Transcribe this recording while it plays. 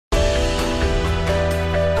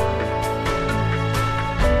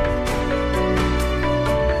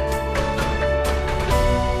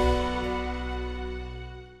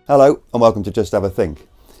Hello and welcome to Just Have a Think.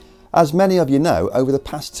 As many of you know, over the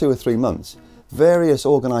past 2 or 3 months, various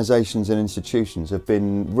organisations and institutions have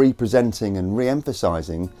been representing and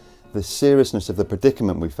re-emphasising the seriousness of the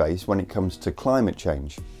predicament we face when it comes to climate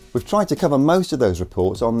change. We've tried to cover most of those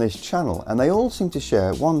reports on this channel, and they all seem to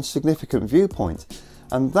share one significant viewpoint,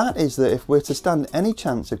 and that is that if we're to stand any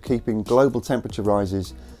chance of keeping global temperature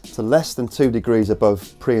rises to less than 2 degrees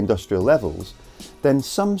above pre-industrial levels, then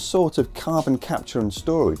some sort of carbon capture and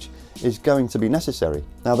storage is going to be necessary.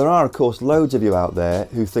 Now, there are of course loads of you out there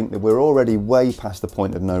who think that we're already way past the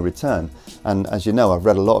point of no return, and as you know, I've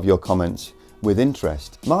read a lot of your comments with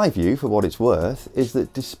interest. My view, for what it's worth, is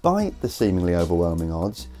that despite the seemingly overwhelming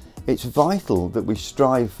odds, it's vital that we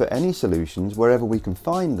strive for any solutions wherever we can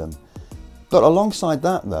find them. But alongside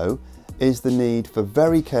that though, is the need for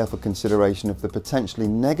very careful consideration of the potentially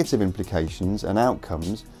negative implications and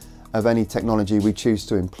outcomes of any technology we choose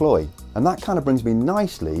to employ. And that kind of brings me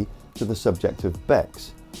nicely to the subject of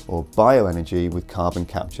BECCS, or bioenergy with carbon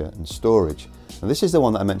capture and storage. And this is the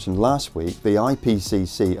one that I mentioned last week, the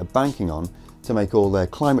IPCC are banking on to make all their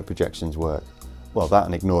climate projections work. Well, that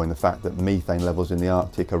and ignoring the fact that methane levels in the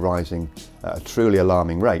Arctic are rising at a truly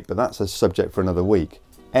alarming rate, but that's a subject for another week.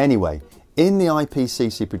 Anyway, in the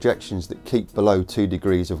IPCC projections that keep below 2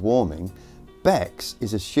 degrees of warming, BECCS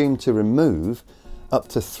is assumed to remove up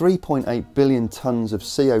to 3.8 billion tonnes of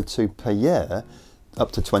CO2 per year up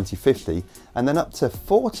to 2050, and then up to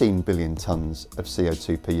 14 billion tonnes of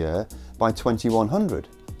CO2 per year by 2100.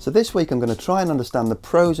 So this week I'm going to try and understand the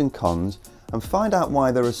pros and cons and find out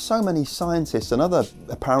why there are so many scientists and other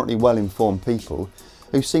apparently well-informed people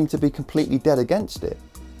who seem to be completely dead against it.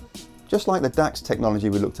 Just like the DAX technology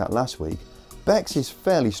we looked at last week, BECCS is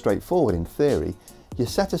fairly straightforward in theory. You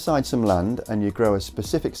set aside some land and you grow a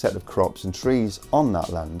specific set of crops and trees on that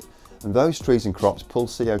land, and those trees and crops pull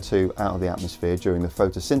CO2 out of the atmosphere during the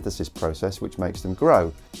photosynthesis process, which makes them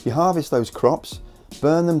grow. You harvest those crops,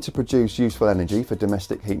 burn them to produce useful energy for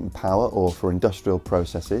domestic heat and power or for industrial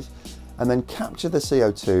processes, and then capture the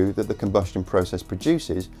CO2 that the combustion process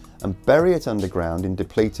produces and bury it underground in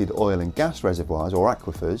depleted oil and gas reservoirs or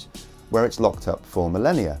aquifers, where it's locked up for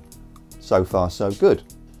millennia. So far so good.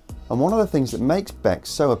 And one of the things that makes BECCS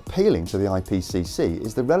so appealing to the IPCC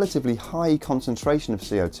is the relatively high concentration of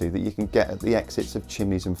CO2 that you can get at the exits of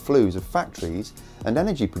chimneys and flues of factories and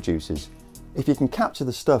energy producers. If you can capture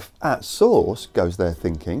the stuff at source, goes their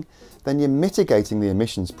thinking, then you're mitigating the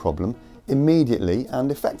emissions problem immediately and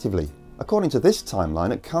effectively. According to this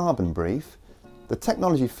timeline at Carbon Brief, the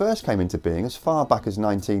technology first came into being as far back as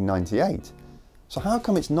 1998. So how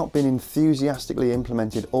come it's not been enthusiastically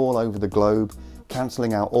implemented all over the globe,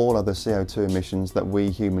 cancelling out all other CO2 emissions that we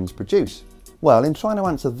humans produce? Well, in trying to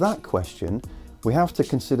answer that question, we have to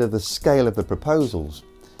consider the scale of the proposals.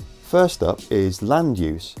 First up is land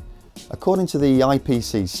use. According to the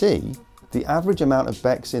IPCC, the average amount of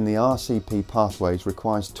BECCS in the RCP pathways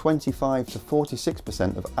requires 25 to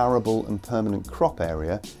 46% of arable and permanent crop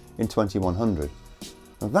area in 2100.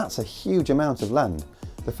 Now that's a huge amount of land.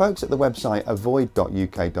 The folks at the website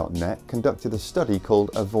avoid.uk.net conducted a study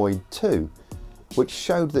called Avoid 2, which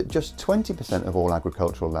showed that just 20% of all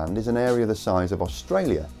agricultural land is an area the size of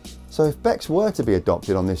Australia. So if BECCS were to be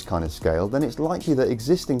adopted on this kind of scale, then it's likely that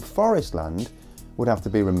existing forest land would have to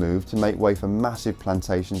be removed to make way for massive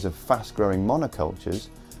plantations of fast-growing monocultures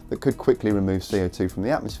that could quickly remove CO2 from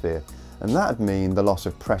the atmosphere, and that would mean the loss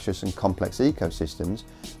of precious and complex ecosystems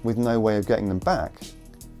with no way of getting them back.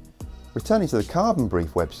 Returning to the Carbon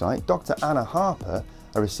Brief website, Dr. Anna Harper,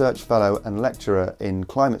 a research fellow and lecturer in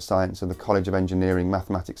climate science at the College of Engineering,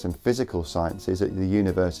 Mathematics and Physical Sciences at the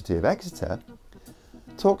University of Exeter,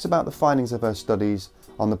 talks about the findings of her studies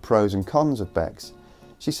on the pros and cons of BECCS.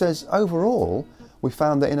 She says, overall, we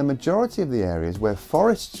found that in a majority of the areas where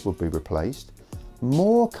forests would be replaced,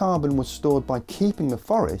 more carbon was stored by keeping the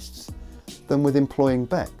forests than with employing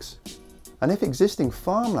BECCS. And if existing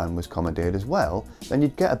farmland was commandeered as well, then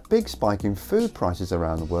you'd get a big spike in food prices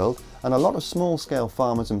around the world, and a lot of small-scale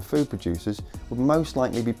farmers and food producers would most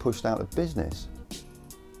likely be pushed out of business.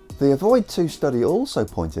 The Avoid 2 study also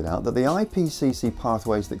pointed out that the IPCC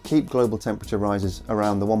pathways that keep global temperature rises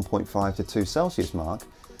around the 1.5 to 2 Celsius mark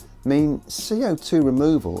mean CO2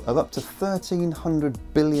 removal of up to 1,300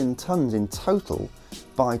 billion tonnes in total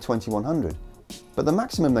by 2100. But the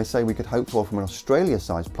maximum they say we could hope for from an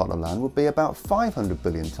Australia-sized plot of land would be about 500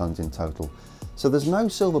 billion tonnes in total. So there's no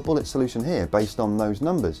silver bullet solution here based on those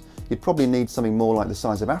numbers. You'd probably need something more like the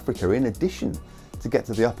size of Africa in addition to get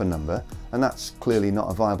to the upper number, and that's clearly not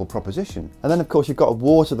a viable proposition. And then of course you've got to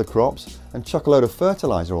water the crops and chuck a load of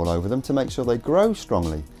fertiliser all over them to make sure they grow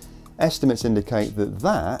strongly. Estimates indicate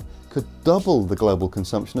that could double the global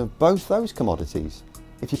consumption of both those commodities.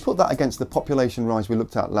 If you put that against the population rise we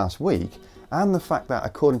looked at last week, and the fact that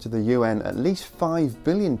according to the UN at least 5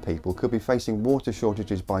 billion people could be facing water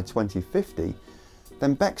shortages by 2050,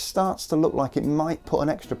 then BECCS starts to look like it might put an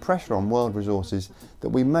extra pressure on world resources that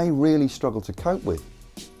we may really struggle to cope with.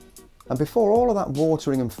 And before all of that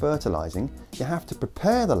watering and fertilising, you have to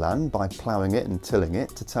prepare the land by ploughing it and tilling it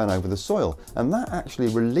to turn over the soil, and that actually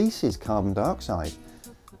releases carbon dioxide.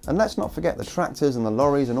 And let's not forget the tractors and the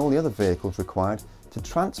lorries and all the other vehicles required to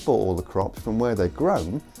transport all the crops from where they're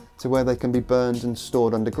grown to where they can be burned and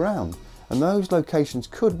stored underground. And those locations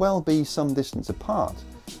could well be some distance apart.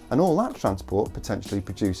 And all that transport potentially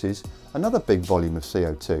produces another big volume of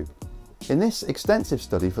CO2. In this extensive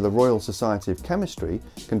study for the Royal Society of Chemistry,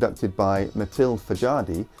 conducted by Mathilde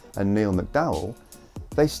Fajardi and Neil McDowell,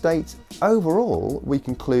 they state, overall, we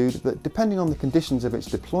conclude that depending on the conditions of its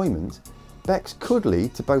deployment, BECCS could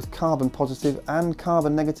lead to both carbon positive and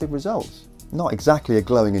carbon negative results. Not exactly a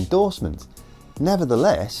glowing endorsement.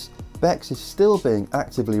 Nevertheless, BECCS is still being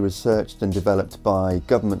actively researched and developed by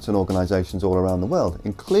governments and organisations all around the world,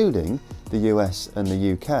 including the US and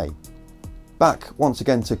the UK. Back once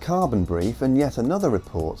again to Carbon Brief and yet another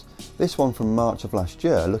report, this one from March of last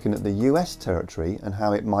year, looking at the US territory and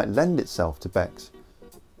how it might lend itself to BECCS.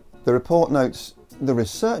 The report notes, the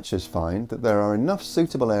researchers find that there are enough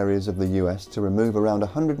suitable areas of the US to remove around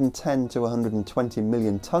 110 to 120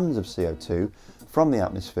 million tonnes of CO2 from the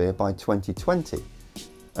atmosphere by 2020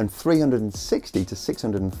 and 360 to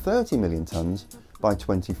 630 million tonnes by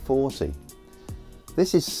 2040.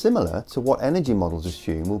 This is similar to what energy models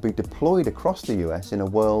assume will be deployed across the US in a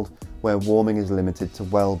world where warming is limited to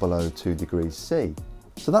well below 2 degrees C.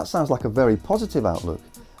 So that sounds like a very positive outlook,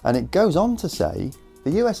 and it goes on to say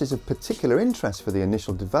the US is of particular interest for the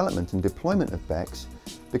initial development and deployment of BECCS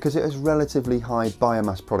because it has relatively high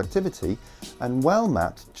biomass productivity and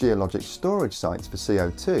well-mapped geologic storage sites for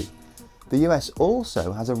CO2. The US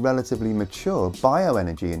also has a relatively mature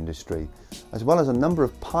bioenergy industry, as well as a number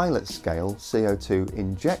of pilot-scale CO2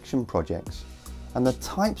 injection projects. And the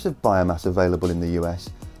types of biomass available in the US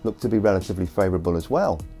look to be relatively favourable as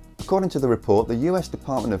well. According to the report, the US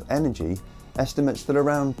Department of Energy estimates that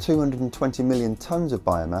around 220 million tonnes of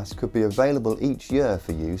biomass could be available each year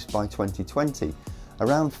for use by 2020.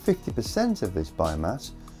 Around 50% of this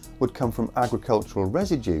biomass would come from agricultural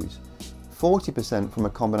residues, 40% from a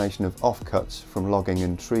combination of offcuts from logging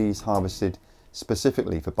and trees harvested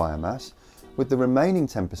specifically for biomass, with the remaining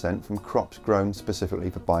 10% from crops grown specifically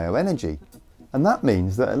for bioenergy. And that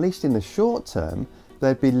means that at least in the short term,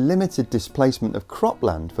 there'd be limited displacement of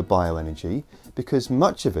cropland for bioenergy because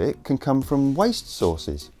much of it can come from waste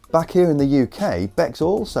sources. Back here in the UK, BECCS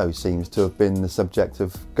also seems to have been the subject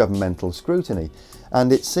of governmental scrutiny,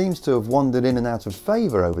 and it seems to have wandered in and out of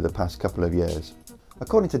favour over the past couple of years.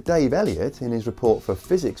 According to Dave Elliott in his report for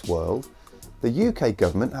Physics World, the UK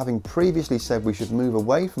government, having previously said we should move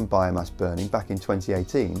away from biomass burning back in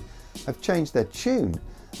 2018, have changed their tune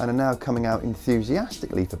and are now coming out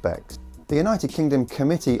enthusiastically for BECCS. The United Kingdom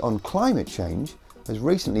Committee on Climate Change has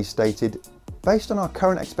recently stated, based on our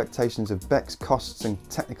current expectations of BECCS costs and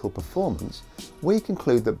technical performance, we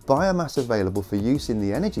conclude that biomass available for use in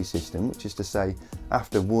the energy system, which is to say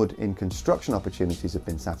after wood in construction opportunities have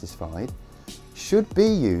been satisfied, should be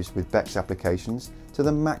used with BECCS applications to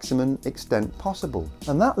the maximum extent possible.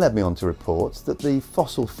 And that led me on to reports that the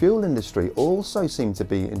fossil fuel industry also seemed to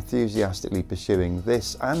be enthusiastically pursuing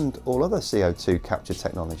this and all other CO2 capture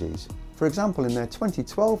technologies. For example, in their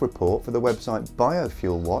 2012 report for the website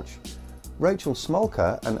Biofuel Watch, Rachel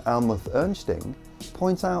Smolka and Almuth Ernsting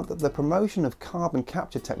point out that the promotion of carbon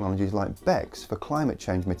capture technologies like BECCS for climate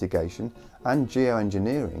change mitigation and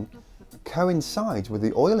geoengineering coincides with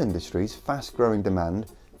the oil industry's fast-growing demand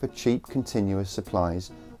for cheap, continuous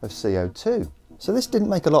supplies of CO2. So this didn't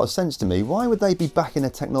make a lot of sense to me. Why would they be backing a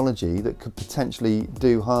technology that could potentially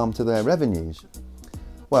do harm to their revenues?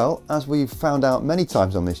 Well, as we've found out many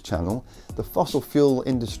times on this channel, the fossil fuel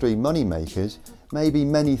industry moneymakers may be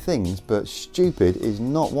many things, but stupid is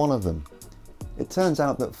not one of them. It turns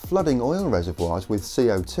out that flooding oil reservoirs with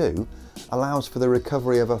CO2 allows for the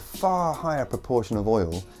recovery of a far higher proportion of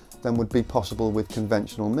oil than would be possible with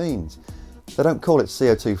conventional means. They don't call it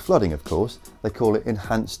CO2 flooding, of course, they call it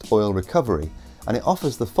enhanced oil recovery, and it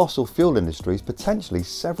offers the fossil fuel industries potentially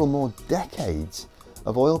several more decades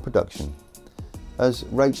of oil production, as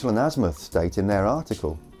Rachel and Asmuth state in their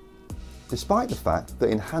article. Despite the fact that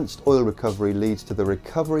enhanced oil recovery leads to the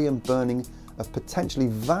recovery and burning of potentially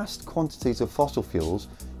vast quantities of fossil fuels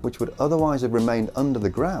which would otherwise have remained under the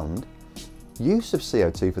ground, use of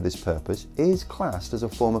CO2 for this purpose is classed as a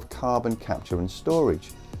form of carbon capture and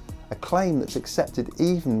storage, a claim that's accepted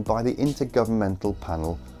even by the Intergovernmental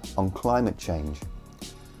Panel on Climate Change.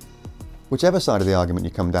 Whichever side of the argument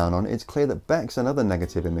you come down on, it's clear that BECCS and other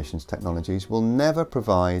negative emissions technologies will never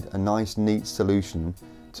provide a nice, neat solution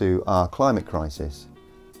to our climate crisis.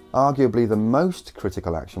 Arguably, the most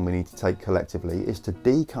critical action we need to take collectively is to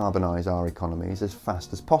decarbonise our economies as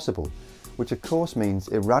fast as possible, which of course means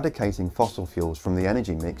eradicating fossil fuels from the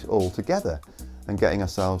energy mix altogether and getting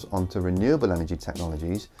ourselves onto renewable energy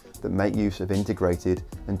technologies that make use of integrated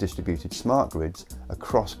and distributed smart grids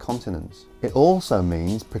across continents. It also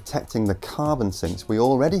means protecting the carbon sinks we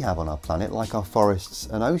already have on our planet, like our forests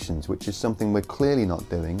and oceans, which is something we're clearly not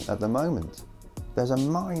doing at the moment. There's a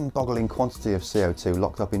mind-boggling quantity of CO2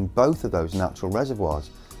 locked up in both of those natural reservoirs.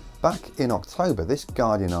 Back in October, this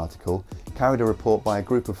Guardian article carried a report by a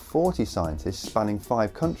group of 40 scientists spanning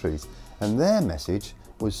 5 countries, and their message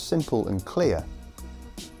was simple and clear.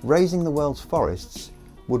 Raising the world's forests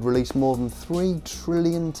would release more than 3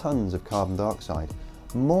 trillion tonnes of carbon dioxide,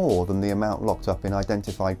 more than the amount locked up in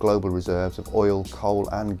identified global reserves of oil, coal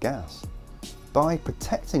and gas. By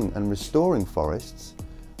protecting and restoring forests,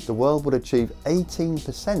 the world would achieve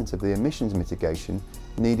 18% of the emissions mitigation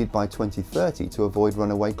needed by 2030 to avoid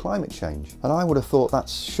runaway climate change. And I would have thought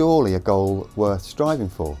that's surely a goal worth striving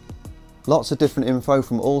for. Lots of different info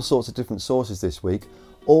from all sorts of different sources this week,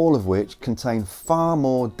 all of which contain far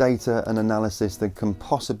more data and analysis than can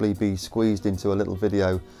possibly be squeezed into a little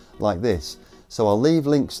video like this. So I'll leave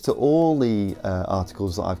links to all the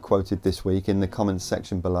articles that I've quoted this week in the comments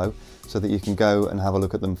section below so that you can go and have a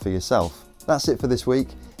look at them for yourself. That's it for this week.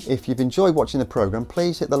 If you've enjoyed watching the programme,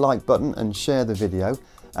 please hit the like button and share the video,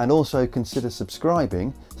 and also consider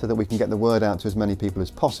subscribing so that we can get the word out to as many people as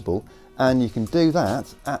possible, and you can do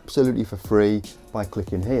that absolutely for free by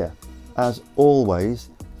clicking here. As always,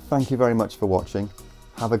 thank you very much for watching,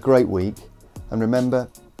 have a great week, and remember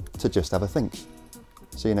to just have a think.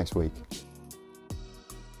 See you next week.